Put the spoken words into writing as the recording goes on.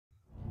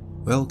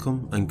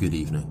Welcome and good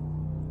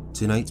evening.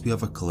 Tonight we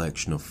have a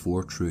collection of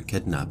 4 true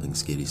kidnapping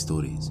scary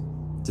stories.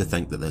 To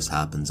think that this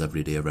happens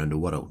every day around the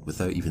world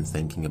without even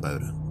thinking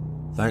about it.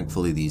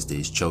 Thankfully these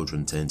days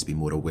children tend to be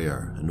more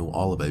aware and know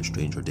all about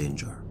stranger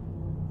danger.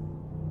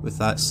 With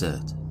that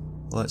said,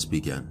 let's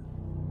begin.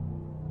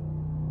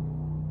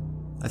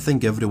 I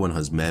think everyone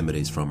has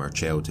memories from our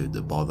childhood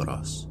that bother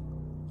us.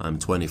 I'm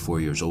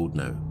 24 years old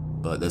now,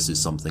 but this is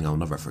something I'll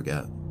never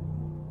forget.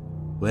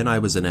 When I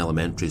was in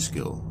elementary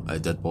school, I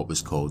did what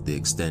was called the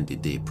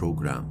extended day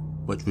program,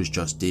 which was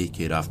just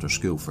daycare after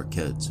school for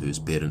kids whose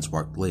parents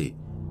worked late,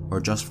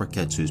 or just for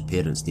kids whose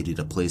parents needed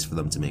a place for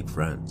them to make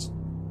friends.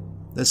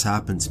 This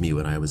happened to me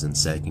when I was in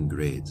 2nd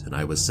grade and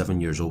I was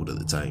 7 years old at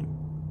the time.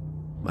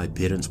 My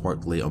parents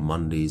worked late on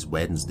Mondays,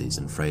 Wednesdays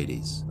and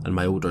Fridays, and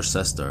my older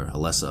sister,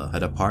 Alyssa,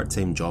 had a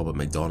part-time job at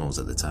McDonald's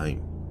at the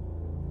time.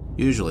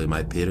 Usually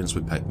my parents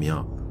would pick me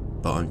up,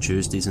 but on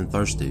Tuesdays and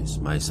Thursdays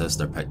my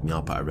sister picked me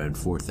up at around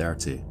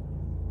 4:30,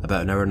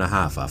 about an hour and a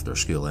half after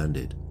school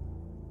ended.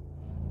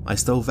 I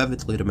still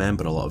vividly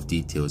remember a lot of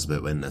details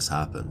about when this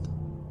happened.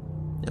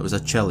 It was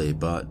a chilly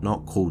but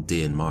not cold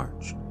day in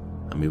March,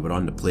 and we were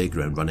on the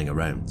playground running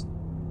around.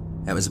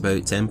 It was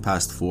about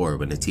 4:10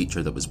 when the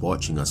teacher that was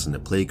watching us in the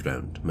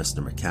playground,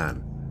 Mr.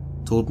 McCann,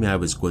 told me I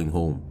was going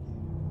home.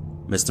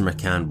 Mr.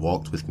 McCann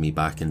walked with me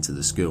back into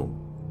the school,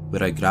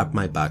 where I grabbed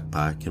my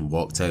backpack and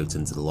walked out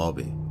into the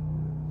lobby.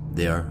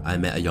 There I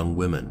met a young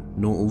woman,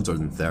 no older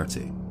than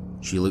 30.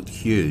 She looked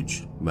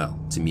huge, well,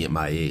 to me at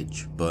my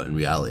age, but in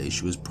reality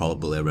she was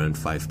probably around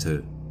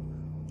 5'2".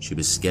 She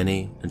was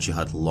skinny and she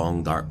had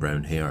long dark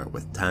brown hair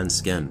with tan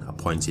skin, a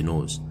pointy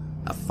nose,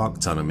 a fuck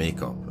ton of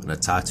makeup and a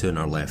tattoo on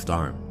her left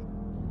arm.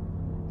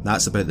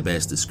 That's about the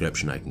best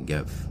description I can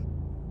give.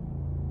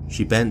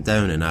 She bent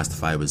down and asked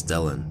if I was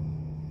Dylan,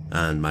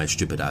 and my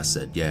stupid ass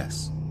said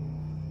yes.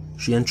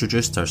 She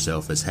introduced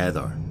herself as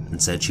Heather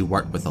and said she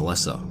worked with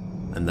Alyssa,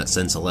 and that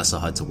since Alyssa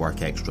had to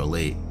work extra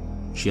late,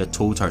 she had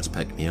told her to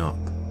pick me up.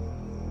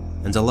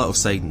 And a little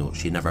side note,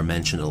 she never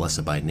mentioned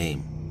Alyssa by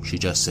name, she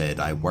just said,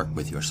 "I work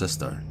with your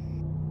sister."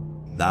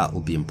 That will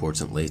be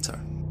important later.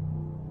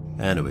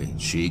 Anyway,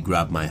 she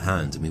grabbed my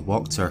hand and we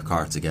walked to her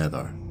car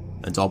together,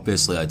 and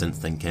obviously I didn't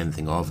think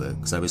anything of it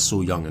because I was so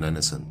young and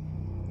innocent.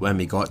 When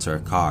we got to her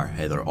car,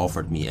 Heather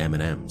offered me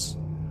M&Ms.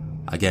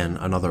 Again,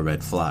 another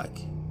red flag,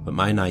 but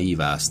my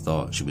naive ass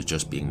thought she was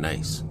just being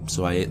nice,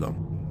 so I ate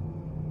them.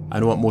 I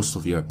know what most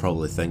of you are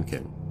probably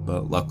thinking,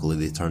 but luckily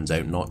they turned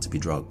out not to be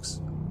drugs.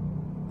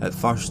 At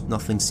first,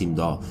 nothing seemed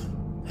off.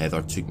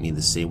 Heather took me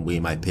the same way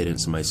my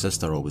parents and my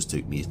sister always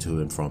took me to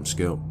and from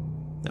school.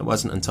 It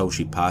wasn't until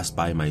she passed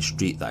by my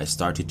street that I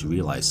started to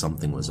realise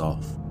something was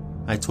off.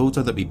 I told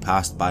her that we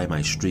passed by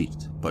my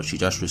street, but she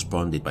just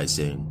responded by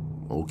saying,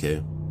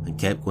 "Okay," and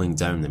kept going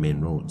down the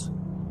main road.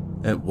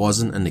 It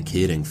wasn't in the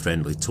caring,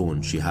 friendly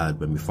tone she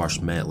had when we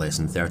first met less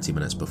than 30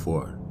 minutes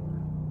before.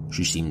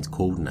 She seemed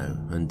cold now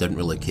and didn't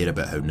really care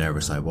about how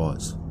nervous I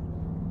was.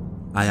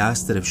 I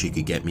asked her if she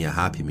could get me a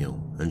Happy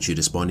Meal and she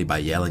responded by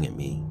yelling at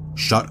me,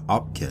 "Shut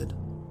up, kid."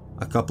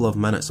 A couple of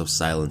minutes of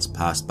silence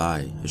passed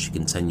by as she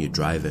continued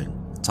driving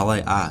until I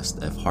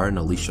asked if her and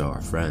Alicia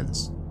are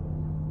friends.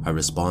 Her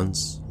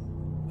response,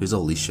 "Who's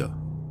Alicia?"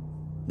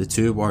 The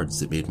 2 words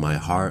that made my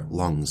heart,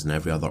 lungs and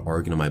every other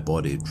organ in my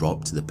body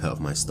drop to the pit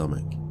of my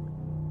stomach.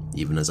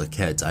 Even as a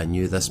kid I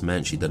knew this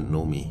meant she didn't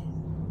know me.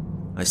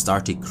 I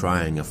started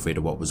crying, afraid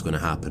of what was going to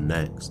happen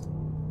next.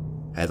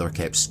 Heather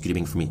kept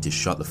screaming for me to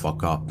shut the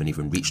fuck up and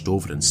even reached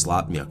over and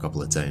slapped me a couple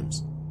of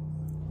times.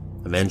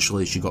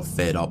 Eventually she got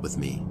fed up with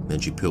me, then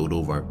she pulled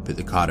over, put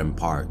the car in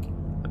park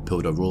and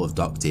pulled a roll of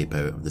duct tape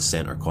out of the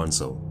centre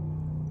console.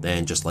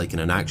 Then, just like in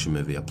an action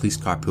movie, a police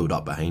car pulled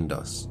up behind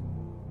us.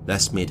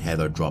 This made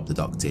Heather drop the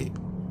duct tape.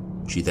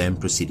 She then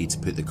proceeded to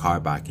put the car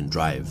back in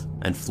drive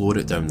and floor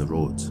it down the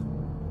road.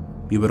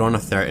 We were on a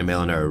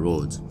 30-mile-an-hour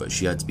road, but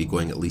she had to be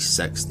going at least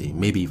 60,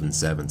 maybe even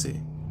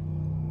 70.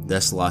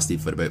 This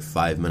lasted for about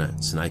 5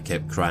 minutes and I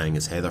kept crying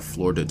as Heather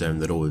floored it down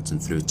the road and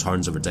through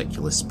turns of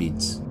ridiculous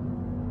speeds.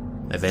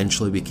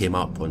 Eventually we came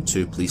up on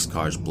 2 police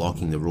cars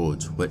blocking the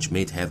road, which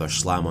made Heather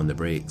slam on the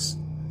brakes,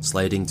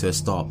 sliding to a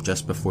stop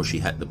just before she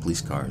hit the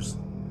police cars.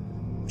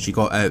 She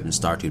got out and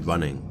started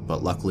running,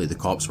 but luckily the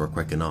cops were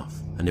quick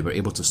enough and they were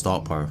able to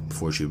stop her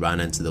before she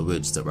ran into the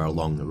woods that were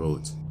along the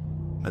road.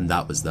 And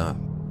that was that.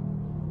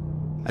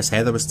 As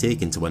Heather was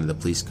taken to one of the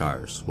police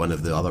cars, one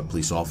of the other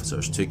police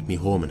officers took me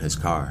home in his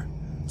car,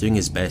 doing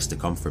his best to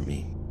comfort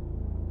me.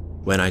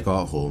 When I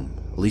got home,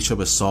 Alicia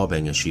was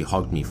sobbing as she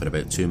hugged me for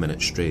about 2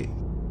 minutes straight,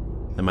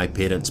 and my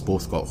parents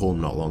both got home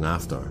not long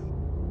after.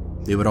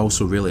 They were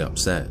also really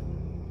upset.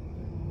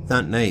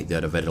 That night they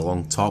had a very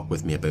long talk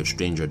with me about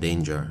stranger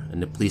danger,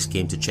 and the police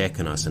came to check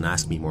on us and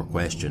ask me more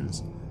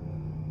questions.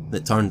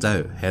 It turned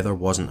out Heather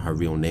wasn't her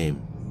real name,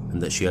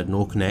 and that she had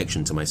no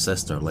connection to my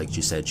sister like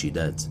she said she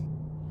did.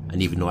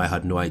 And even though I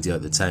had no idea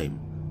at the time,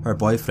 her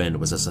boyfriend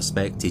was a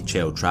suspected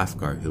child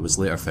trafficker who was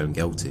later found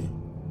guilty.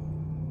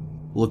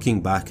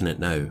 Looking back on it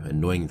now and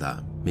knowing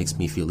that makes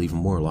me feel even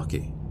more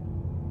lucky.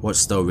 What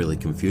still really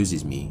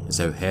confuses me is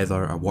how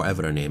Heather, or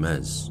whatever her name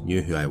is,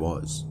 knew who I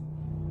was.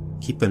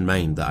 Keep in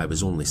mind that I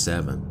was only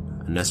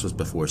 7, and this was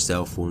before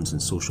cell phones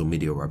and social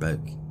media were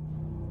big.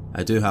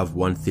 I do have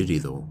one theory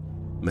though.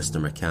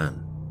 Mr.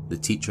 McCann, the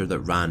teacher that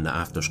ran the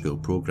after-school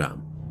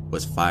program,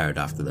 was fired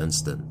after the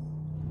incident.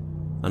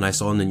 And I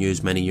saw in the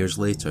news many years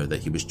later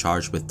that he was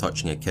charged with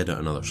touching a kid at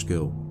another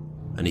school,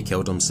 and he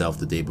killed himself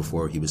the day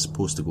before he was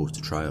supposed to go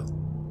to trial.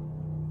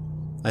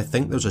 I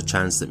think there's a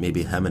chance that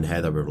maybe him and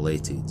Heather were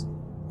related,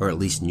 or at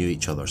least knew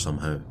each other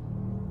somehow.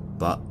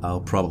 But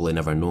I'll probably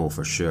never know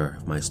for sure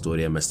if my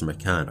story and Mr.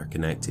 McCann are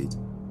connected.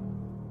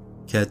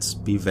 Kids,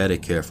 be very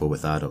careful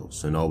with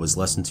adults and always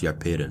listen to your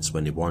parents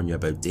when they warn you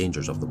about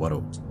dangers of the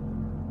world.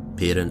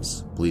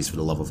 Parents, please for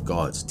the love of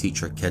God,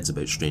 teach your kids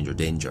about stranger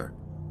danger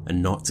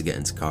and not to get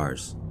into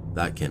cars,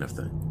 that kind of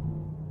thing.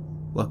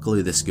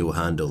 Luckily the school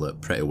handled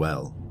it pretty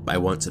well, but I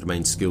want to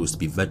remind schools to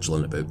be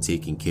vigilant about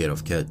taking care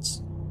of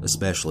kids,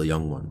 especially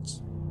young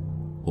ones.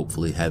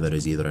 Hopefully Heather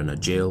is either in a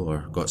jail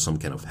or got some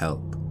kind of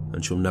help,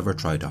 and she'll never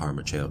try to harm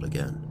a child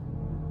again.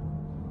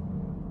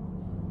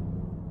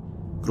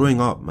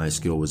 Growing up, my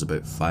school was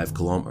about 5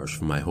 kilometers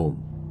from my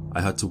home. I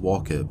had to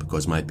walk it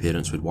because my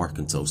parents would work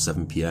until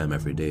 7 PM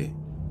every day.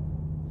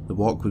 The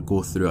walk would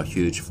go through a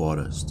huge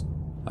forest.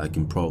 I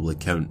can probably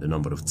count the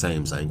number of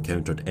times I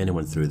encountered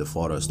anyone through the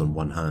forest on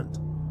one hand.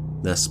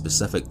 This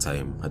specific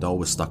time had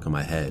always stuck in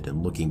my head,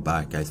 and looking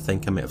back I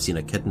think I might have seen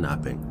a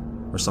kidnapping,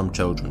 or some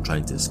children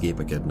trying to escape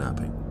a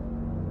kidnapping.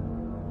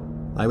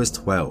 I was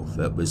 12,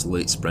 it was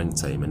late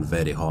springtime and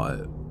very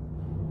hot out.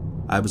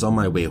 I was on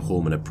my way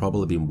home and had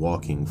probably been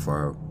walking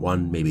for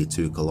 1, maybe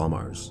 2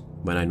 kilometers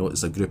when I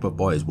noticed a group of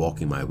boys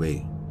walking my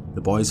way.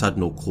 The boys had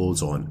no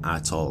clothes on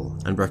at all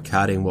and were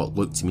carrying what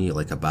looked to me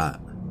like a bat.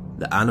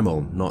 The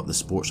animal, not the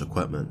sports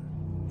equipment.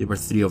 There were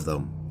 3 of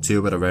them,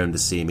 2 were around the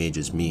same age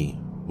as me,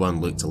 1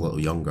 looked a little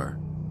younger.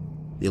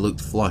 They looked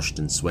flushed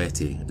and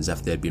sweaty, as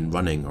if they had been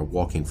running or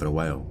walking for a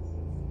while.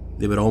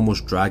 They were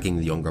almost dragging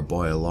the younger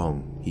boy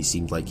along, he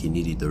seemed like he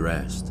needed the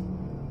rest.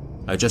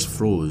 I just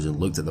froze and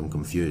looked at them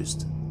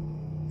confused.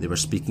 They were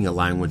speaking a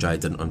language I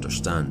didn't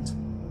understand.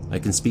 I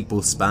can speak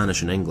both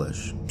Spanish and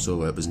English,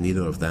 so it was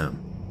neither of them.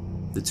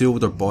 The 2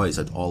 older boys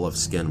had olive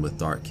skin with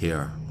dark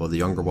hair, while the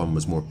younger one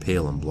was more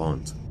pale and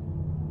blonde.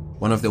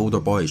 One of the older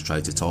boys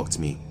tried to talk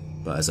to me,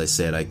 but as I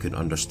said I couldn't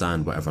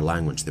understand whatever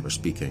language they were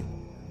speaking.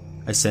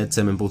 I said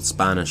to him in both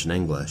Spanish and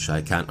English,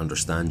 "I can't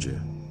understand you."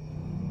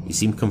 He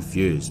seemed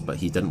confused, but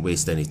he didn't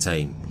waste any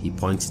time. He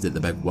pointed at the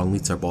big 1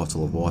 litre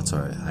bottle of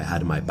water I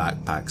had in my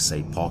backpack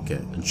side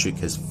pocket and shook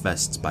his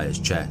fists by his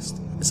chest,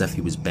 as if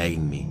he was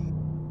begging me.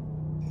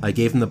 I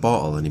gave him the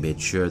bottle and he made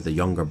sure the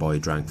younger boy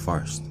drank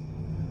first.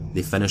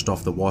 They finished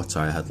off the water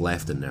I had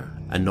left in there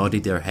and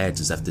nodded their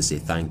heads as if to say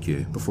thank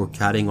you before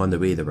carrying on the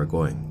way they were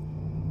going.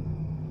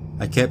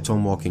 I kept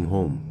on walking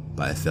home,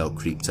 but I felt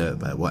creeped out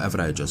by whatever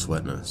I had just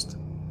witnessed.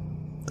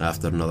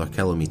 After another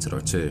kilometre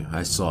or 2,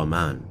 I saw a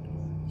man.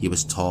 He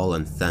was tall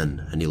and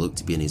thin, and he looked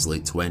to be in his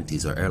late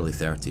 20s or early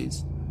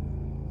 30s.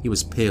 He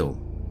was pale,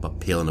 but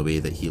pale in a way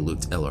that he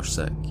looked ill or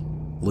sick.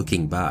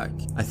 Looking back,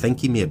 I think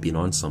he may have been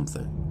on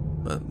something,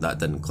 but that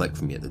didn't click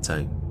for me at the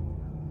time.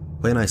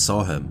 When I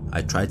saw him,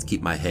 I tried to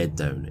keep my head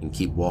down and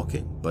keep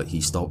walking, but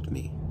he stopped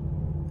me.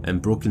 In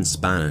broken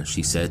Spanish,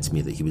 he said to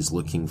me that he was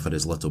looking for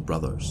his little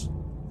brothers.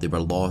 They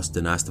were lost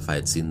and asked if I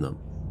had seen them.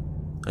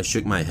 I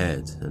shook my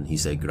head, and he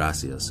said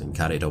gracias and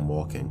carried on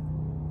walking.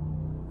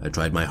 I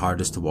tried my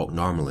hardest to walk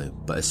normally,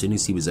 but as soon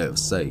as he was out of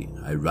sight,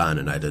 I ran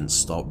and I didn't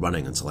stop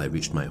running until I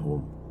reached my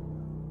home.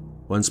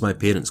 Once my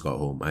parents got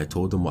home, I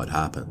told them what had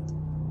happened.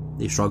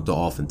 They shrugged it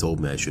off and told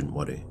me I shouldn't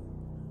worry.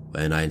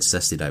 When I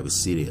insisted I was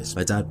serious,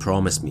 my dad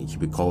promised me he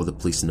would call the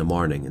police in the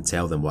morning and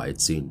tell them what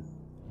I'd seen.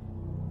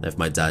 If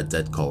my dad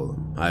did call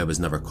them, I was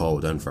never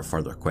called in for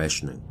further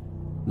questioning.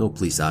 No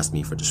police asked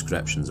me for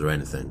descriptions or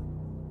anything.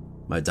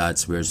 My dad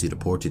swears he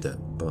reported it,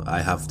 but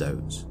I have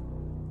doubts.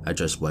 I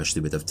just wish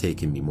they would have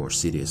taken me more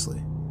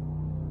seriously.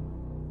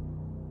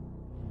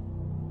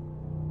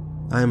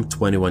 I am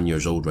 21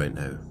 years old right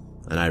now,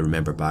 and I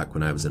remember back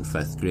when I was in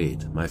 5th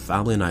grade, my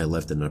family and I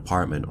lived in an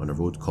apartment on a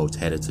road called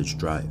Heritage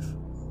Drive.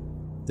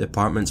 The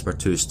apartments were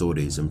 2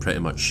 stories and pretty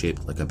much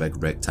shaped like a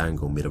big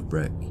rectangle made of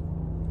brick.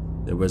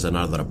 There was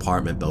another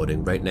apartment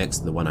building right next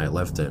to the one I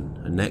lived in,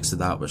 and next to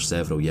that were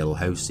several yellow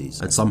houses,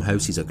 and some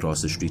houses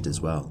across the street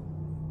as well.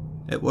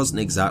 It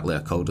wasn't exactly a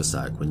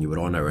cul-de-sac when you were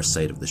on our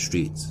side of the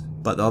street,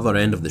 but the other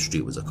end of the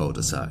street was a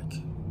cul-de-sac.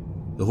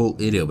 The whole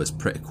area was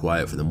pretty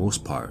quiet for the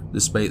most part,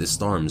 despite the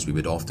storms we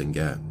would often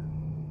get.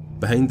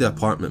 Behind the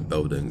apartment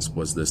buildings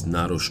was this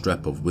narrow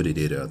strip of wooded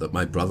area that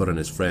my brother and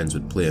his friends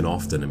would play in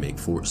often and make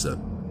forts in.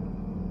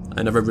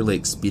 I never really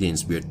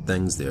experienced weird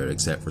things there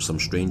except for some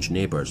strange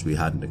neighbours we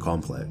had in the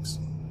complex.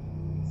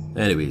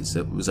 Anyways,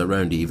 it was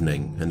around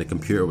evening and the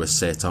computer was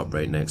set up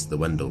right next to the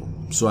window,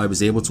 so I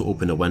was able to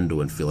open a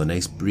window and feel a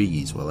nice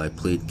breeze while I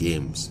played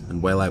games,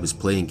 and while I was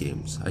playing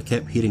games, I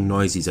kept hearing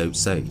noises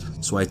outside,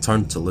 so I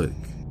turned to look.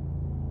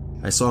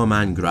 I saw a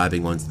man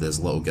grabbing onto this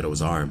little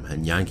girl's arm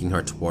and yanking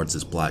her towards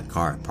his black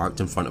car parked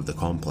in front of the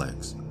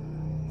complex.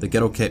 The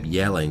girl kept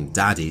yelling,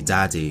 "Daddy,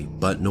 Daddy,"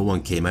 but no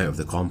one came out of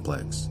the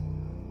complex.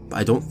 but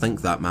I don't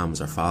think that man was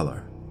her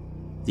father.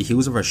 The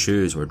heels of her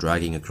shoes were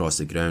dragging across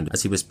the ground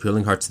as he was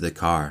pulling her to the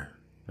car,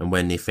 and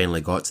when they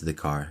finally got to the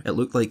car, it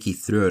looked like he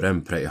threw her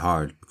in pretty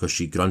hard because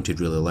she grunted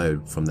really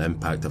loud from the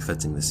impact of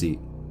hitting the seat.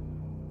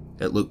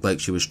 It looked like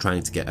she was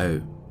trying to get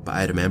out, but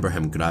I remember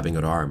him grabbing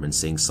her arm and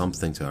saying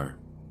something to her.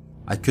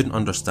 I couldn't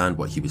understand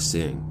what he was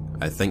saying.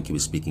 I think he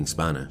was speaking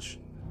Spanish.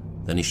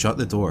 Then he shut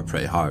the door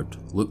pretty hard,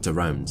 looked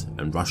around,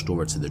 and rushed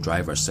over to the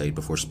driver's side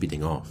before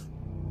speeding off.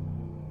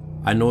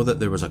 I know that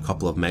there was a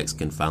couple of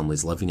Mexican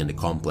families living in the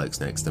complex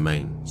next to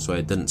mine, so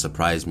it didn't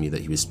surprise me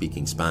that he was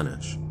speaking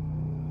Spanish.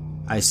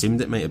 I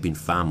assumed it might have been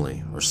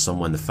family or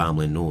someone the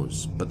family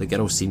knows, but the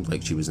girl seemed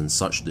like she was in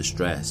such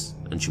distress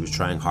and she was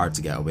trying hard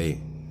to get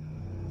away.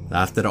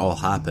 After it all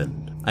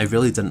happened, I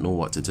really didn't know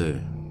what to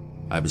do.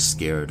 I was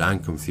scared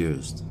and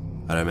confused.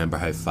 I remember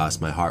how fast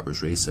my heart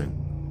was racing.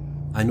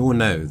 I know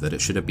now that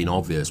it should have been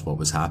obvious what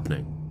was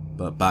happening,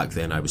 but back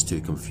then I was too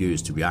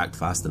confused to react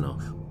fast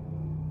enough.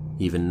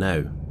 Even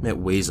now, it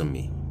weighs on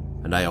me,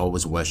 and I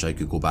always wish I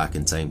could go back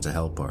in time to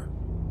help her.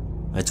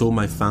 I told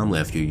my family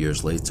a few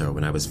years later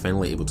when I was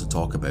finally able to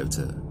talk about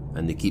it,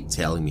 and they keep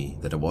telling me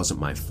that it wasn't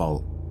my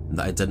fault and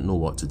that I didn't know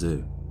what to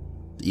do.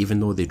 But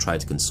even though they tried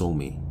to console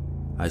me,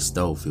 I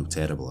still feel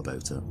terrible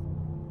about it.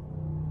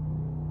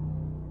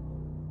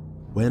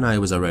 When I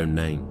was around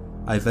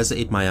 9, I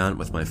visited my aunt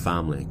with my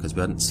family because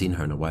we hadn't seen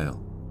her in a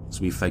while,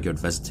 so we figured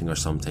visiting her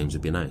sometimes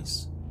would be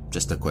nice.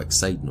 Just a quick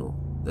side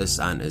note, this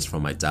aunt is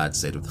from my dad's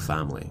side of the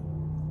family.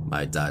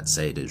 My dad's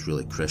side is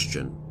really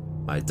Christian.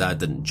 My dad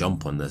didn't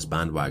jump on this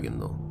bandwagon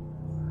though.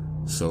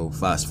 So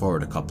fast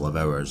forward a couple of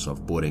hours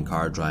of boring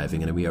car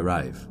driving and we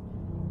arrive.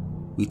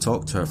 We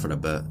talked to her for a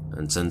bit,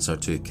 and since our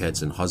 2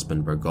 kids and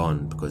husband were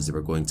gone because they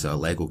were going to a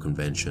Lego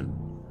convention,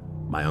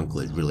 my uncle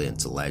is really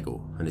into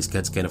Lego and his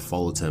kids kind of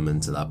followed him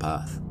into that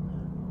path.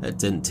 It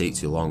didn't take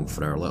too long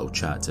for our little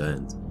chat to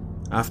end.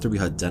 After we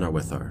had dinner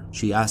with her,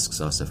 she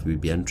asks us if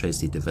we'd be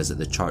interested to visit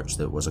the church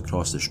that was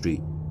across the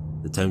street.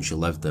 The town she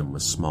lived in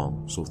was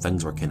small, so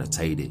things were kinda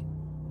tidy,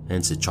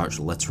 hence the church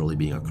literally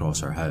being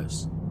across our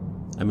house.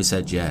 And we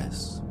said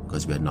yes,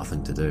 because we had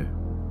nothing to do.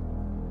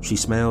 She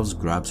smiles,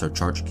 grabs her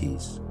church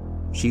keys.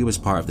 She was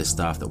part of the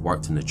staff that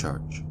worked in the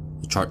church.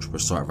 The church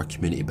was sort of a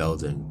community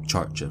building,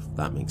 church if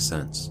that makes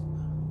sense.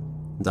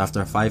 And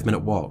after a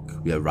 5-minute walk,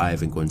 we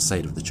arrive and go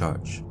inside of the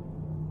church.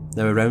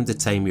 Now around the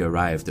time we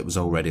arrived it was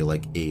already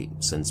like 8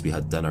 since we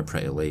had dinner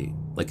pretty late,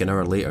 like an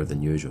hour later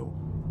than usual.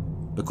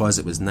 Because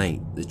it was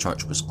night, the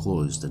church was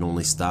closed and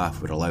only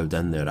staff were allowed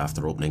in there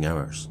after opening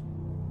hours.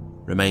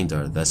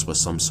 Reminder, this was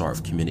some sort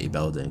of community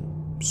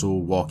building, so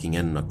walking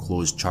in a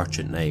closed church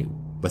at night,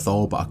 with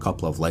all but a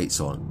couple of lights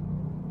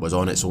on, was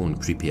on its own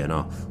creepy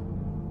enough.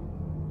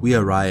 We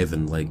arrive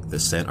in like the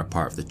centre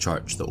part of the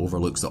church that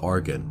overlooks the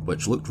organ,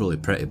 which looked really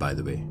pretty by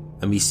the way,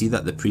 and we see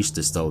that the priest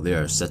is still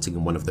there sitting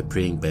on one of the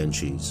praying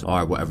benches,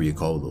 or whatever you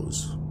call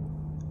those.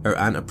 Our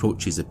aunt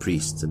approaches the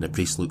priest and the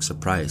priest looks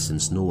surprised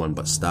since no one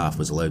but staff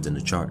was allowed in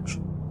the church,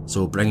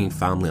 so bringing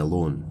family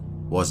alone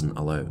wasn't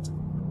allowed.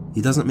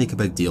 He doesn't make a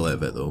big deal out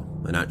of it though,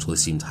 and actually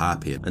seemed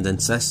happy and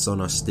insists on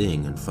us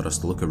staying and for us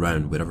to look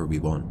around wherever we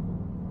want.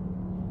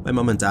 My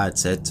mum and dad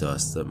said to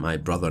us that my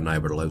brother and I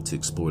were allowed to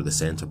explore the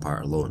centre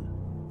part alone.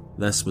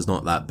 This was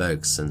not that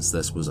big since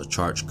this was a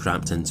church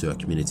cramped into a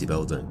community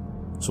building,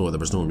 so there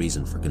was no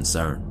reason for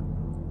concern.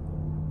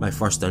 My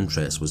first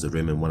interest was the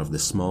room in one of the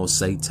small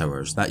side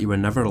towers that you were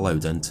never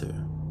allowed into,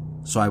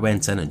 so I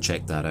went in and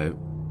checked that out.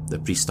 The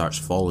priest starts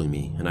following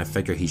me and I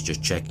figure he's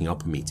just checking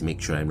up on me to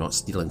make sure I'm not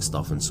stealing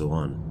stuff and so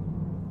on.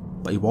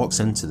 But he walks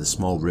into the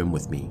small room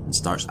with me and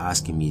starts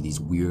asking me these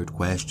weird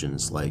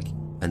questions like,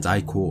 and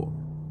I quote,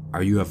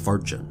 "Are you a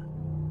virgin?"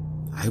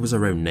 I was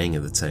around 9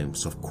 at the time,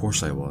 so of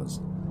course I was.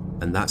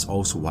 And that's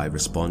also why I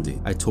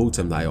responded. I told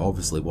him that I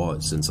obviously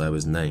was since I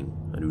was 9,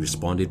 and he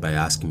responded by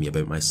asking me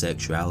about my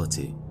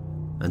sexuality.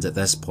 And at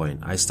this point,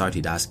 I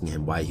started asking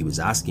him why he was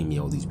asking me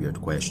all these weird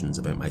questions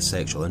about my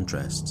sexual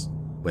interests.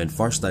 When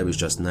first I was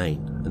just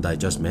 9, and I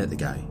just met the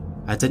guy.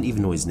 I didn't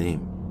even know his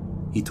name.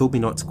 He told me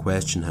not to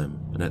question him,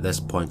 and at this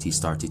point he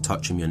started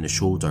touching me on the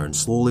shoulder and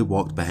slowly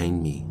walked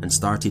behind me and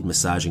started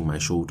massaging my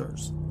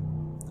shoulders.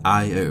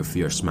 I, out of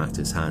fear, smacked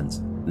his hand,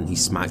 and he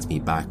smacked me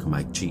back on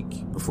my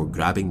cheek before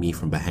grabbing me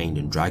from behind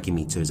and dragging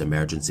me to his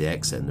emergency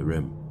exit in the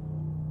room.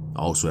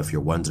 Also, if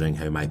you're wondering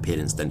how my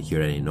parents didn't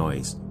hear any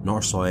noise,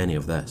 nor saw any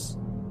of this,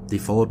 they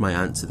followed my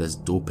aunt to this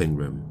doping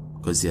room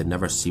because they had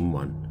never seen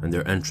one and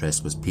their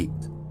interest was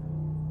piqued.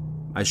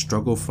 I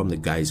struggle from the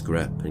guy's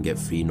grip and get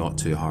free not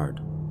too hard.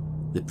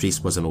 The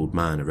priest was an old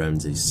man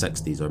around his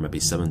 60s or maybe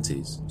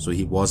 70s, so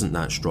he wasn't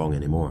that strong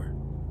anymore,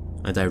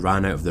 and I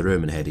ran out of the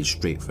room and headed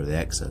straight for the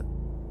exit.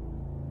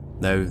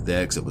 Now, the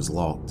exit was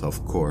locked,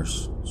 of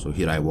course, so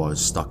here I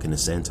was stuck in the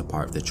centre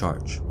part of the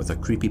church with a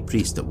creepy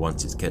priest that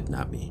wanted to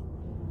kidnap me.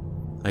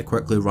 I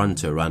quickly run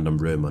to a random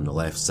room on the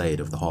left side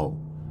of the hall,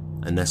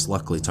 and this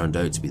luckily turned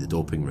out to be the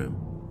doping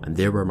room, and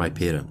there were my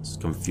parents,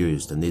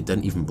 confused, and they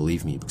didn't even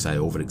believe me because I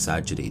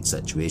over-exaggerated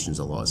situations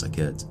a lot as a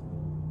kid.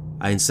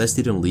 I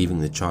insisted on leaving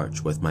the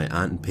church with my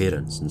aunt and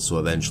parents, and so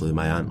eventually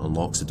my aunt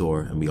unlocks the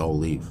door and we all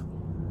leave.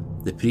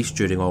 The priest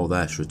during all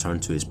this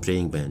returned to his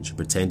praying bench and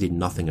pretended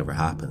nothing ever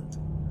happened.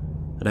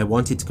 And I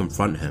wanted to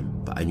confront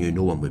him, but I knew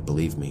no one would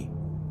believe me.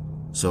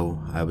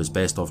 So I was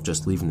best off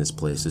just leaving this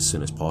place as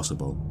soon as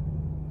possible.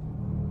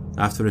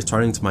 After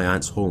returning to my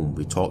aunt's home,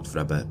 we talked for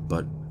a bit,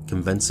 but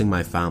convincing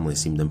my family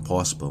seemed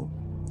impossible,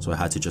 so I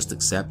had to just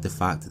accept the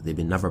fact that they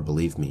would never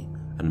believe me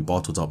and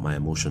bottled up my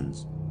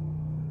emotions.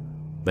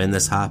 When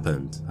this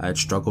happened, I had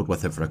struggled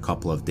with it for a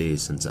couple of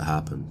days since it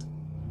happened,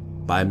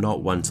 but I'm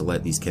not one to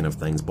let these kind of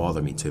things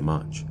bother me too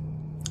much,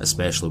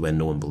 especially when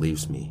no one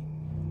believes me,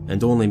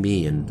 and only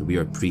me and the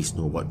weird priest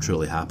know what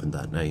truly happened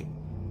that night.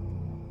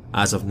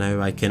 As of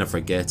now, I kind of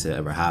forget it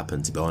ever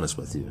happened, to be honest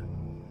with you.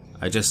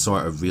 I just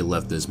sort of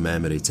relived this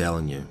memory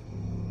telling you.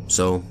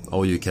 So,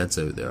 all you kids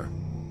out there,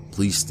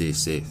 please stay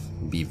safe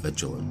and be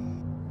vigilant.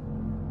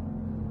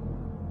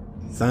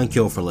 Thank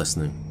you all for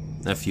listening.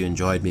 If you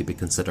enjoyed, maybe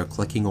consider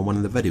clicking on one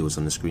of the videos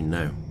on the screen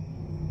now.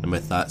 And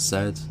with that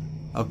said,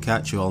 I'll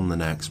catch you all in the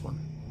next one.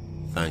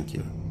 Thank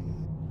you.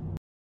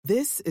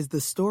 This is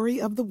the story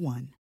of the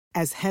one.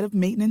 As head of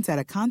maintenance at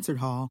a concert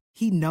hall,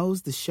 he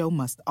knows the show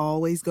must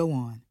always go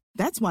on.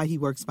 That's why he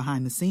works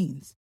behind the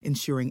scenes,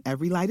 ensuring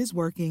every light is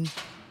working,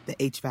 the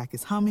HVAC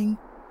is humming,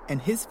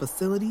 and his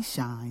facility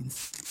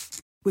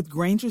shines. With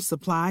Grainger's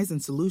supplies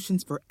and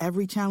solutions for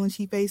every challenge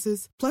he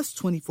faces, plus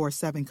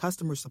 24/7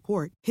 customer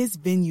support, his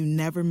venue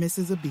never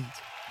misses a beat.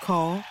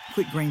 Call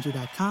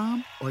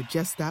quickgrainger.com or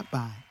just stop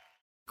by.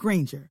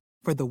 Grainger,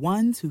 for the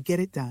ones who get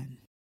it done.